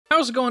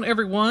How's it going,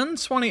 everyone?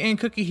 Swanee and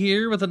Cookie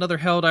here with another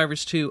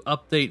Helldivers 2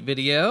 update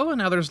video.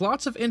 Now, there's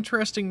lots of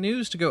interesting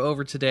news to go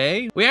over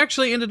today. We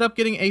actually ended up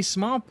getting a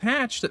small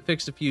patch that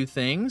fixed a few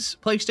things.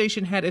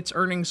 PlayStation had its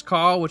earnings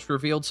call, which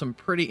revealed some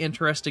pretty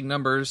interesting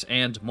numbers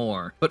and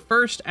more. But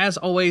first, as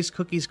always,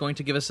 Cookie's going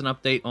to give us an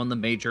update on the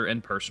major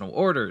and personal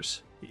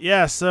orders.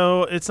 Yeah,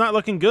 so it's not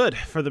looking good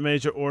for the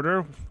major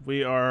order.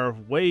 We are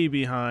way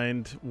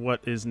behind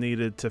what is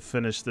needed to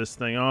finish this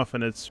thing off,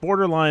 and it's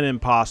borderline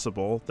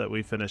impossible that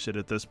we finish it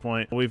at this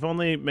point. We've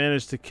only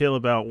managed to kill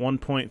about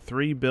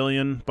 1.3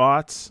 billion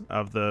bots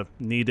of the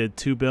needed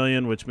 2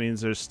 billion, which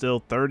means there's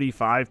still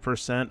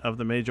 35% of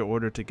the major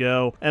order to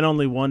go, and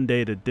only 1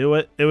 day to do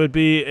it. It would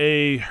be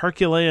a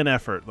Herculean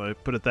effort, let me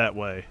put it that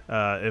way,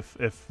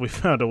 if we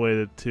found a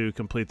way to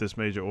complete this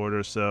major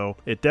order. So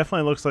it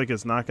definitely looks like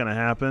it's not going to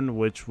happen,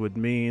 which would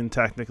mean,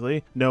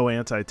 technically, no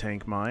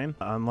anti-tank mine,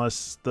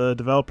 unless the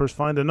developers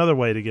find another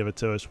way to give it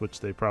to us,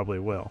 which they probably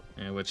will.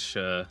 Yeah, which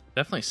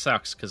definitely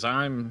sucks, because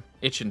I'm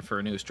itching for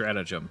a new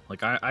stratagem.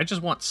 Like, I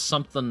just want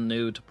something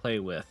new to play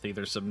with.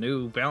 Either some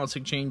new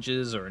balancing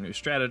changes, or a new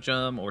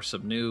stratagem, or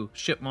some new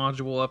ship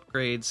module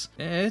upgrades.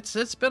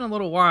 It's been a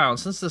little while.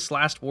 Since this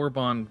last war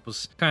bond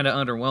was kind of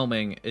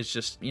underwhelming, it's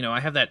just, you know, I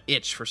have that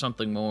itch for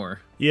something more.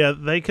 Yeah,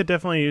 they could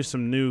definitely use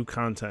some new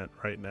content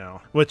right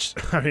now, which,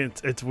 I mean,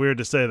 it's weird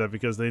to say that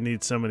because they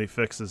need so many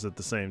fixes at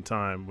the same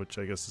time, which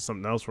I guess is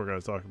something else we're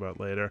going to talk about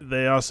later.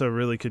 They also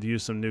really could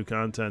use some new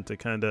content to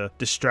kind of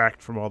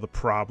distract from all the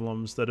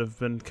problems that have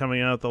been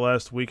coming out the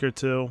last week or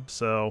two.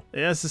 So,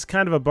 yeah, this is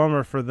kind of a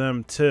bummer for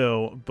them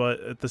too, but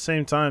at the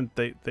same time,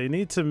 they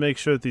need to make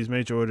sure that these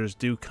major orders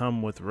do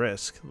come with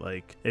risk.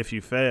 Like, if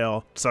you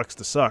fail, sucks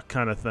to suck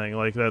kind of thing.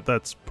 Like,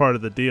 that's part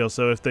of the deal.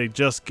 So if they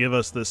just give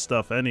us this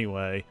stuff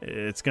anyway,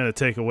 it's going to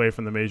take away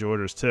from the major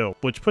orders too,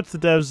 which puts the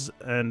devs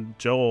and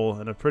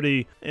Joel in a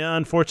pretty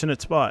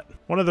unfortunate spot.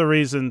 One of the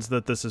reasons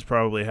that this is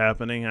probably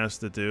happening has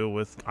to do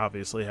with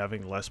obviously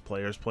having less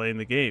players playing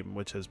the game,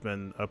 which has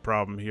been a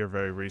problem here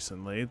very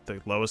recently.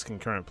 The lowest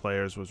concurrent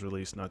players was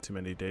released not too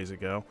many days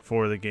ago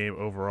for the game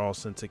overall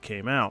since it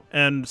came out.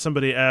 And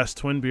somebody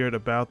asked Twinbeard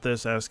about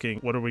this,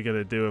 asking, what are we going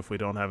to do if we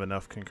don't have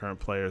enough concurrent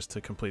players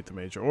to complete the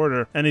major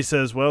order? And he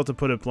says, well, to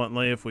put it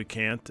bluntly, if we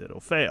can't, it'll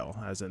fail,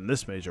 as in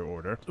this major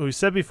order. We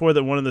said before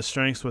that one of the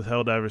strengths with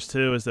Helldivers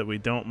 2 is that we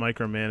don't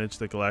micromanage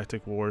the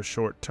Galactic Wars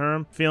short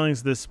term.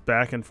 Feelings this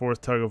back and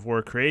forth tug of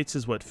war creates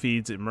is what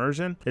feeds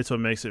immersion. It's what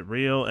makes it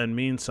real and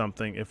means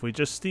something. If we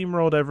just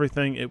steamrolled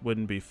everything, it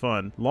wouldn't be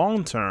fun.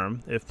 Long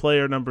term, if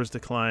player numbers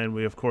decline,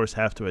 we of course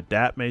have to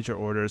adapt major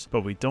orders,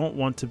 but we don't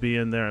want to be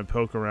in there and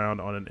poke around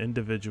on an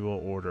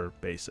individual order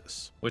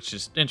basis. Which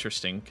is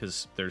interesting,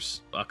 because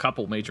there's a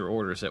couple major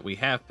orders that we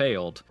have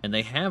failed, and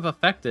they have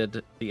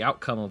affected the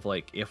outcome of,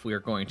 like, if we are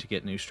going to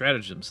get new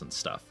stratagems and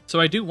stuff. So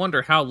I do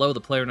wonder how low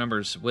the player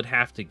numbers would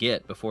have to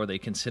get before they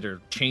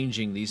consider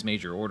changing these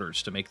major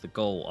orders to make the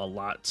goal a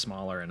lot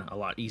smaller and a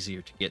lot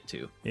easier to get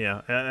to.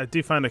 Yeah, I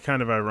do find it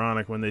kind of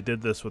ironic when they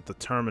did this with the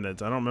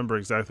Terminids. I don't remember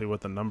exactly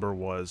what the number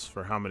was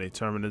for how many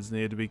Terminids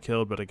needed to be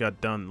killed, but it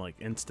got done, like,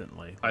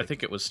 instantly. I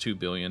think it was 2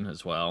 billion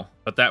as well.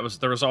 But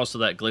there was also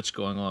that glitch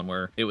going on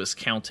where it was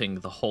counting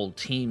the whole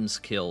team's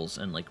kills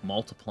and, like,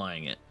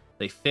 multiplying it.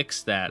 They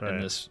fixed that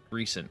in this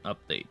recent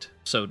update.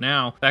 So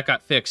now that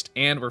got fixed,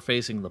 and we're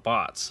facing the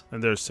bots.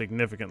 And there's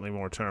significantly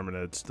more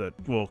Terminids that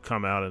will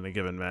come out in a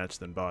given match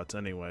than bots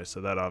anyway,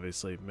 so that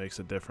obviously makes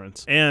a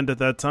difference. And at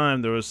that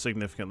time, there was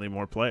significantly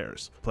more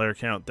players. Player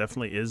count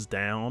definitely is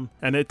down,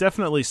 and it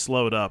definitely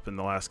slowed up in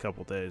the last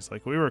couple days.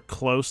 Like, we were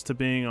close to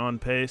being on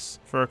pace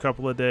for a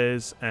couple of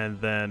days,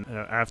 and then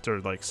after,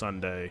 like,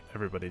 Sunday,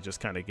 everybody just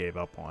kind of gave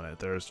up on it.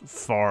 There's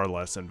far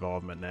less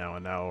involvement now,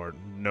 and now we're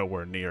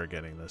nowhere near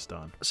getting this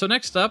done. So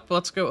next up,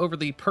 let's go over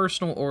the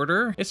personal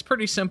order. It's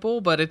pretty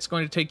simple, but it's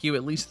going to take you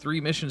at least 3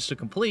 missions to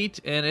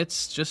complete, and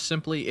it's just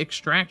simply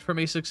extract from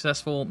a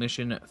successful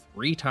mission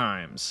 3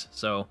 times.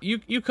 So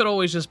you could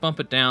always just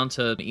bump it down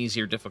to an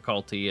easier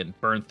difficulty and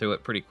burn through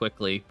it pretty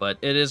quickly, but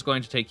it is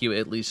going to take you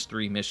at least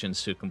 3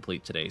 missions to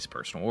complete today's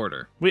personal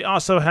order. We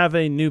also have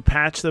a new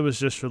patch that was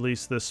just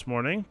released this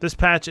morning. This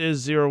patch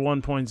is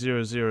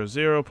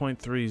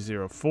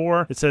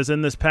 01.000.304. It says,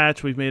 in this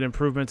patch, we've made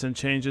improvements and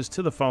changes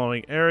to the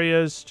following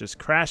areas, just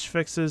crash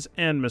fixes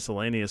and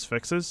miscellaneous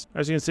fixes.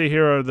 As you can see,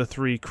 here are the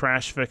 3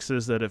 crash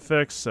fixes that it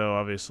fixed. So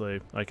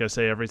obviously, like I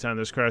say, every time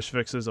there's crash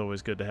fixes,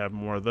 always good to have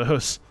more of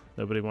those.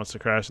 Nobody wants to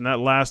crash. And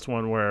that last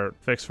one where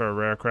fix for a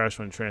rare crash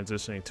when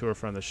transitioning to or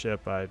from the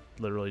ship, I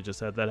literally just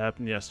had that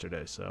happen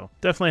yesterday. So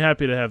definitely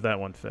happy to have that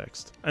one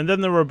fixed. And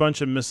then there were a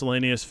bunch of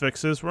miscellaneous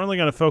fixes. We're only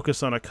going to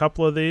focus on a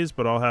couple of these,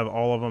 but I'll have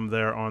all of them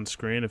there on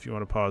screen if you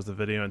want to pause the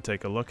video and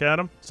take a look at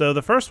them. So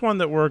the first one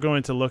that we're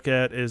going to look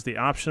at is the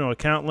optional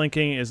account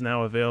linking is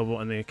now available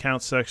in the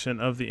account section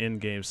of the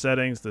in-game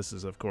settings. This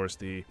is, of course,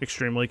 the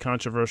extremely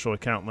controversial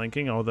account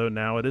linking, although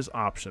now it is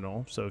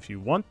optional. So if you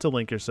want to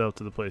link yourself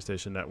to the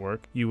PlayStation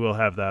Network, you will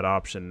have that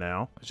option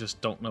now. I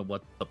just don't know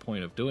what the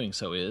point of doing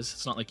so is.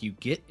 It's not like you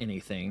get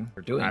anything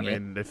for doing it. I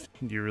mean, if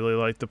you really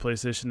like the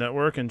PlayStation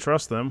Network and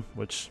trust them,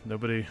 which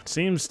nobody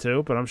seems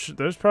to, but I'm sure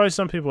there's probably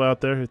some people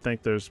out there who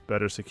think there's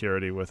better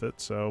security with it.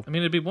 So I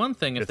mean, it'd be one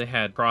thing if they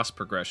had cross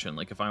progression,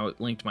 like if I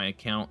linked my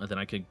account and then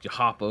I could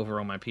hop over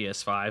on my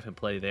PS5 and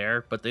play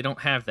there, but they don't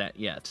have that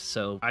yet.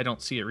 So I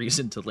don't see a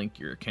reason to link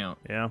your account.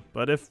 Yeah,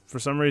 but if for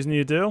some reason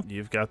you do,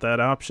 you've got that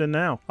option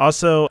now.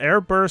 Also,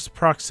 airburst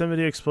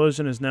proximity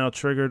explosion is now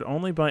triggered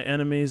only by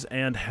enemies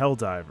and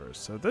Helldivers.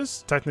 So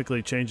this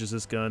technically changes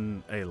this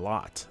gun a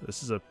lot.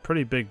 This is a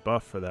pretty big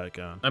buff for that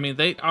gun. I mean,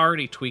 they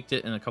already tweaked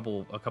it in a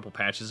couple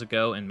patches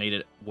ago and made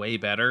it way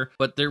better,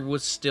 but there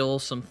was still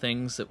some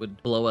things that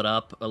would blow it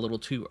up a little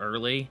too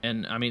early.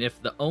 And I mean,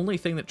 if the only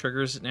thing that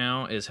triggers it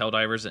now is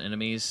Helldivers and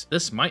enemies,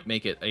 this might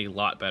make it a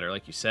lot better,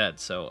 like you said.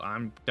 So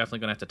I'm definitely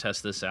gonna have to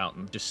test this out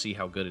and just see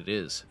how good it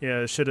is. Yeah,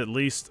 it should at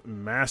least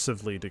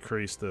massively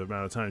decrease the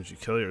amount of times you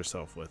kill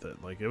yourself with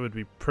it. Like, it would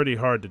be pretty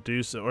hard to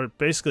do so, or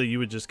basically you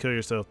would just kill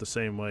yourself the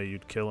same way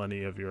you'd kill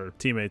any of your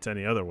teammates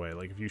any other way.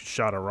 Like, if you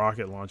shot a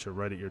rocket launcher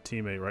right at your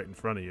teammate right in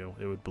front of you,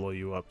 it would blow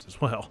you up as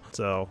well.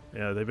 So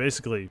yeah, they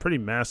basically pretty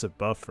massive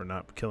buff for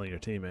not killing your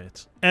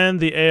teammates. And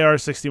the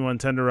AR-61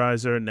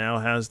 tenderizer now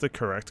has the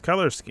correct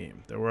color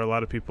scheme. There were a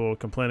lot of people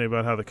complaining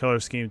about how the color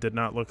scheme did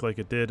not look like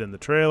it did in the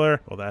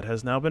trailer. Well, that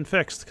has now been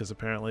fixed, because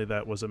apparently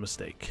that was a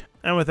mistake.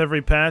 And with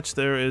every patch,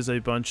 there is a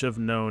bunch of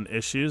known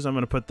issues. I'm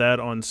going to put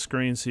that on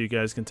screen so you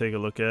guys can take a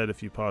look at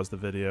if you pause the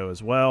video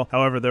as well.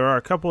 However, there are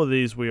a couple of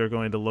these we are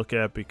going to look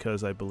at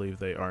because I believe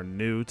they are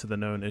new to the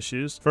known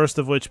issues. First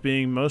of which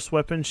being most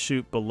weapons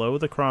shoot below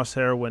the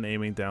crosshair when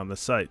aiming down the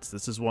sights.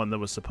 This is one that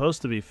was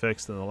supposed to be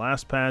fixed in the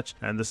last patch,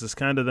 and this is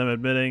kind of them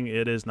admitting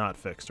it is not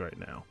fixed right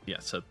now. Yeah,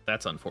 so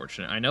that's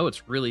unfortunate. I know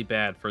it's really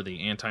bad for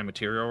the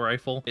anti-material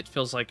rifle. It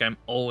feels like I'm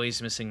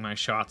always missing my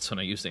shots when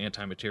I use the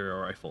anti-material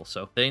rifle,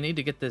 so they need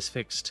to get this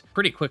fixed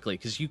pretty quickly,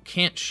 because you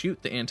can't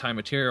shoot the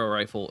anti-material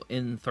rifle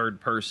in third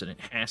person. It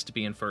has to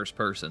be in first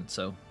person,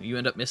 so you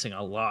end up missing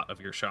a lot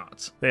of your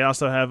shots. They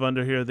also have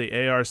under here the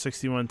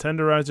AR-61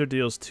 tenderizer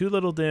deals too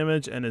little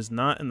damage and is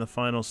not in the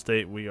final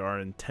state we are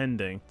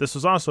intending. This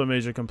was also a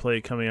major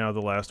complaint coming out of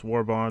the last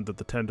Warbond, that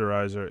the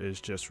tenderizer is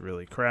just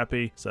really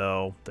crappy.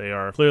 So they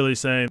are clearly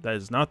saying that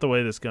is not the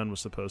way this gun was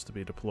supposed to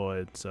be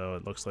deployed. So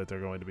it looks like they're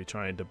going to be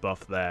trying to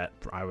buff that.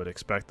 I would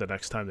expect the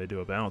next time they do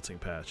a balancing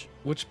patch.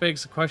 Which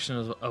begs the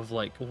question of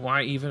like,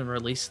 why even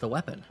release the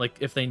weapon? Like,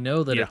 if they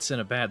know that it's in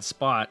a bad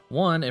spot,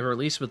 one, it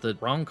released with the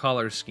wrong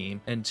color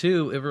scheme, and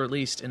two, it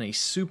released in a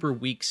super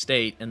weak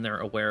state, and they're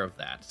aware of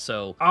that.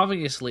 So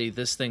obviously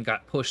this thing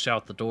got pushed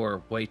out the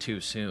door way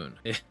too soon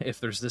if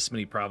there's this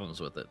many problems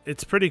with it.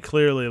 It's pretty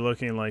clearly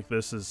looking like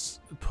this is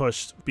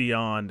pushed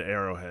beyond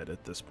Arrowhead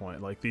at this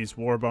point. Like, these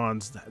war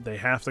bonds, they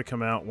have to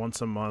come out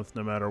once a month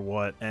no matter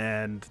what,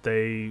 and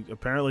they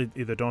apparently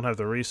either don't have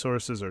the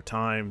resources or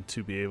time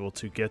to be able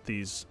to get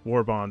these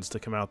war bonds to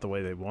come out the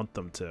way they want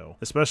them to.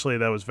 Especially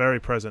that was very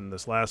present in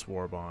this last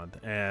war bond,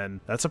 and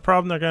that's a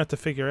problem they're gonna have to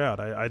figure out.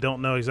 I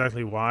don't know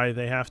exactly why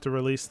they have to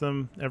release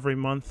them every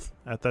month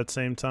at that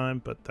same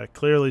time, but that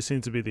clearly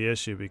seems to be the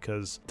issue,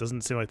 because it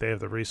doesn't seem like they have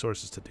the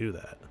resources to do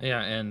that.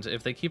 Yeah, and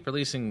if they keep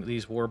releasing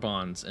these war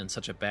bonds in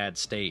such a bad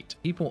state,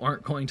 people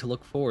aren't going to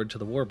look forward to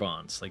the war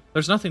bonds. Like,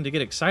 there's nothing to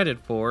get excited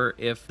for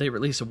if they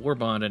release a war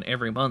bond and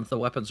every month the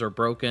weapons are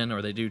broken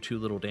or they do too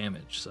little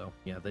damage. So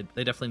yeah, they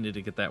definitely need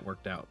to get that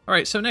worked out. All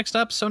right, so next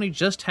up, Sony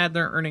just had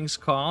their earnings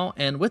call,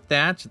 and with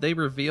that, they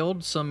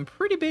revealed some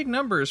pretty big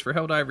numbers for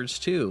Helldivers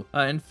 2.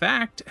 In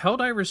fact,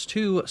 Helldivers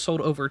 2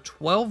 sold over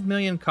 12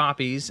 million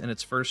copies in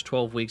its first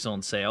 12 weeks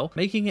on sale,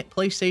 making it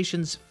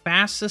PlayStation's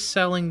fastest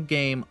selling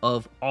game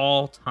of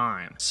all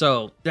time.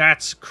 So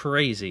that's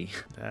crazy.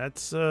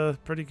 That's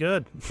pretty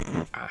good.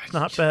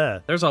 Not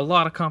bad. There's a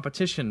lot of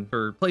competition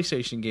for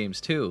PlayStation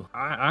games too.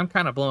 I'm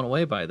kind of blown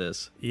away by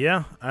this.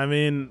 Yeah, I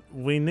mean,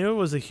 we knew it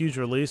was a huge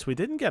release. We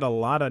didn't get a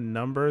lot of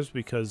numbers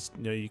because,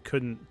 you know, you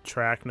couldn't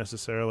track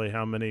necessarily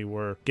how many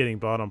were getting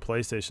bought on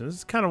PlayStation. This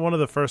is kind of one of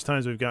the first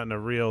times we've gotten a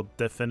real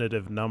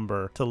definitive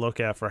number to look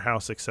at for how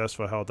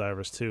successful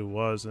Helldivers 2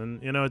 was,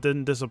 and you know, it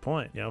didn't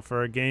disappoint. You know,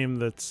 for a game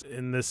that's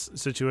in this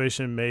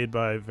situation, made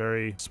by a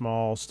very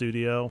small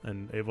studio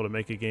and able to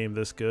make a game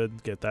this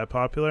good, get that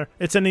popular,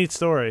 it's a neat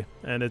story,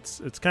 and it's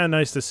kind of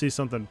nice to see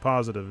something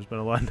positive. There's been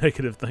a lot of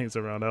negative things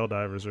around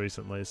Helldivers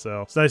recently,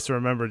 so it's nice to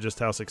remember just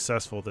how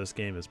successful this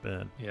game has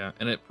been. Yeah,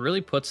 and it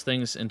really puts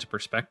things into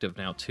perspective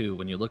now too,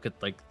 when you look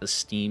at like the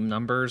Steam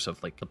numbers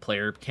of like the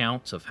player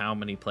counts of how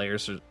many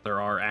players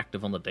there are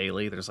active on the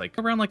daily. There's like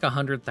around like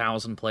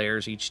 100,000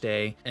 players each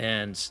day,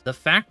 and the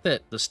fact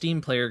that the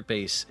Steam player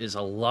base is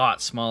a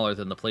lot smaller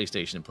than the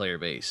PlayStation player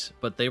base,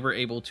 but they were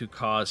able to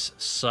cause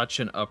such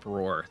an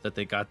uproar that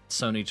they got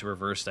Sony to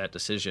reverse that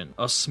decision.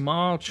 A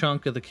small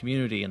chunk of the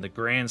community in the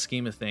grand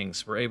scheme of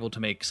things were able to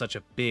make such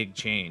a big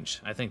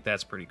change. I think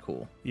that's pretty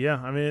cool.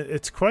 Yeah, I mean,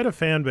 it's quite a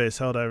fan base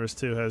Helldivers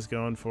 2 has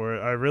going for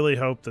it. I really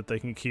hope that they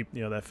can keep,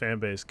 you know, that fan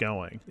base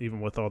going,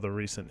 even with all the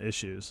recent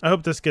issues. I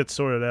hope this gets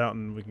sorted out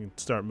and we can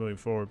start moving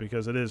forward,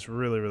 because it is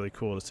really, really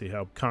cool to see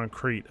how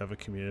concrete of a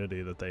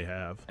community that they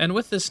have. And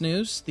with this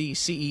news, the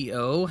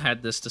CEO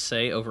had this to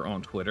say over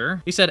on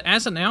Twitter. He said,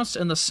 as announced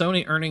in the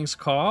Sony earnings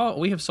call,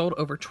 we have sold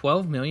over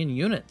 12 million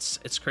units.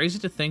 It's crazy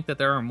to think that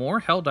there are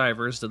more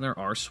Helldivers than there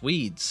are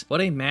Swedes. What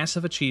a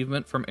massive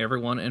achievement from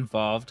everyone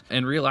involved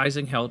in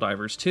realizing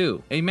Helldivers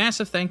 2. A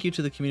massive thank you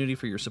to the community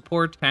for your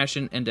support,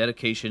 passion, and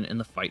dedication in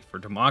the fight for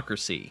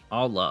democracy.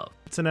 All love.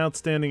 It's an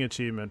outstanding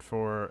achievement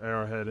for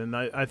Arrowhead, and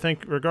I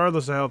think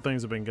regardless of how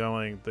things have been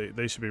going,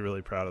 they should be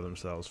really proud of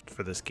themselves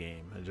for this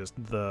game. And just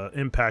the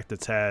impact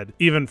it's had,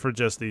 even for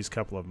just these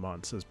couple of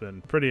months, has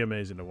been pretty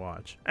amazing to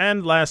watch.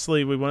 And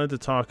lastly, we wanted to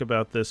talk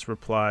about this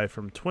reply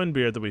from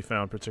Twinbeard that we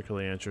found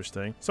particularly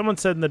interesting. Someone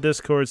said in the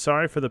Discord,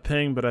 sorry for the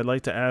ping, but I'd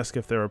like to ask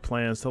if there are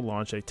plans to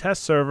launch a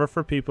test server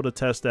for people to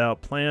test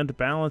out planned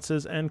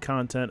balances and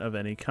content of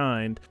any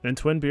kind. And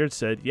Twinbeard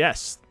said,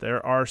 yes,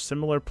 there are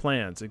similar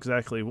plans.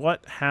 Exactly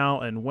what,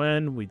 how, and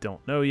when, we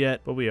don't know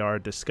yet, but we are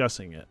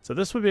discussing it. So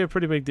this would be a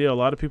pretty big deal. A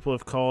lot of people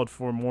have called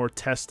for more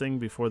testing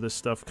before this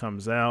stuff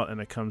comes out,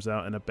 and it comes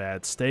out in a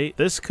bad state.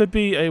 This could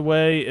be a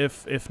way,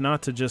 if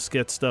not to just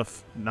get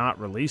stuff not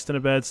released in a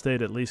bad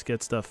state, at least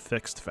get stuff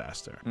fixed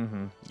faster.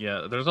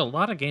 Yeah, there's a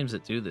lot of games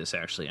that do this,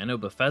 actually. I know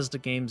Bethesda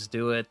games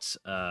do it.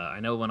 I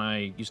know when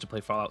I used to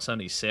play Fallout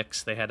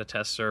 76, they had a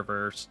test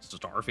server.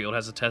 Starfield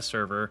has a test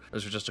server.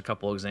 Those are just a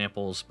couple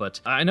examples, but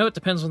I know it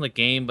depends on the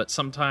game, but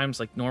sometimes,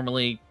 like,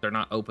 normally they're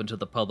not open to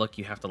the public.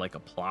 You have to, like,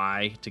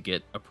 apply to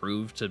get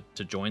approved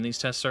to join these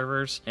test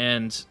servers.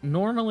 And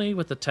normally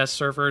with the test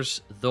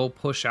servers, they'll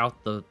push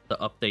out the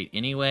update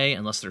anyway,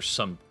 unless there's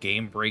some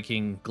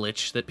game-breaking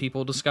glitch that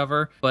people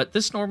discover. But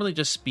this normally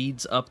just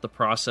speeds up the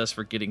process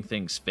for getting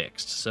things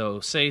fixed. So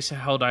say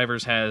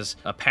Helldivers has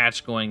a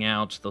patch going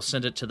out, they'll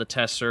send it to the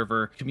test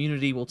server,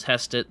 community will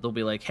test it, they'll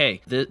be like,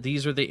 hey,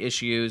 these are the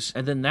issues,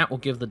 and then that will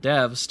give the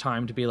devs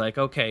time to be like,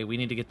 okay, we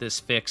need to get this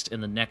fixed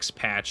in the next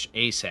patch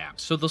ASAP.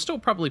 So they'll still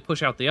probably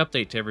push out the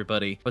update to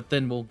everybody, but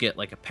then we'll get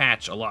like a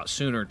patch a lot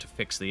sooner to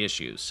fix the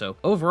issues. So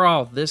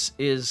overall, this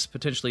is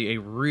potentially a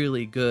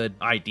really good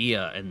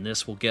idea, and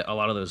this will get a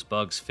lot of those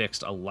bugs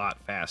fixed a lot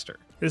faster.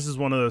 This is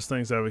one of those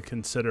things I would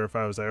consider if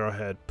I was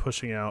Arrowhead,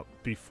 pushing out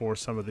before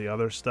some of the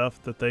other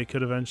stuff that they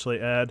could eventually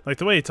add. Like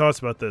the way he talks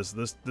about this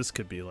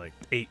could be like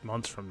 8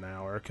 months from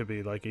now, or it could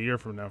be like a year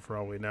from now for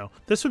all we know.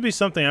 This would be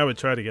something I would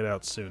try to get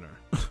out sooner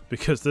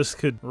because this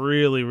could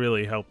really,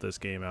 really help this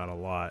game out a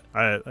lot.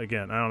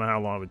 Again, I don't know how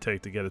long it would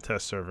take to get a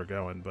test server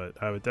going,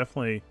 but I would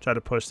definitely try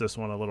to push this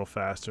one a little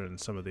faster than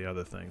some of the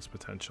other things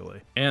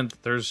potentially. And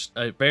there's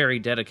a very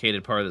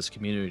dedicated part of this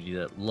community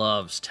that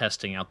loves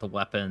testing out the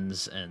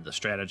weapons and the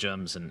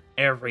stratagems and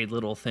every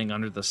little thing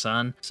under the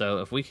sun. So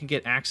if we can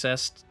get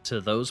access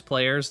to those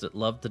players that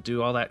love to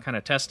do all that kind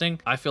of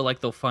testing, I feel like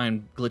they'll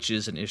find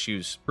glitches and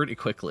issues pretty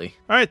quickly.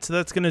 Alright, so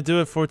that's going to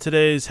do it for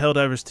today's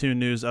Helldivers 2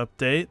 news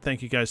update.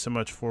 Thank you guys so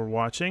much for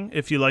watching.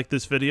 If you like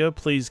this video,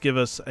 please give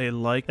us a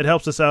like. It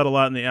helps us out a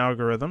lot in the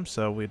algorithm,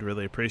 so we'd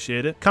really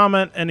appreciate it.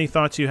 Comment any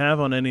thoughts you have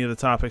on any of the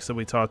topics that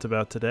we talked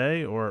about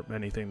today, or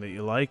anything that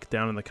you like,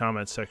 down in the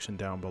comments section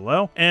down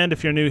below. And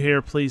if you're new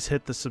here, please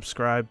hit the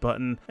subscribe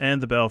button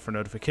and the bell for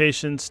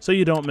notifications so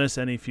you don't miss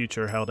any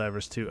future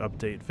Helldivers 2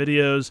 update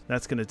videos.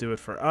 That's going to do it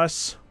for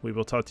us. We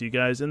will talk to you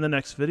guys in the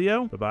next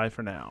video. Bye-bye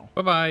for now.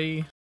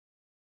 Bye-bye.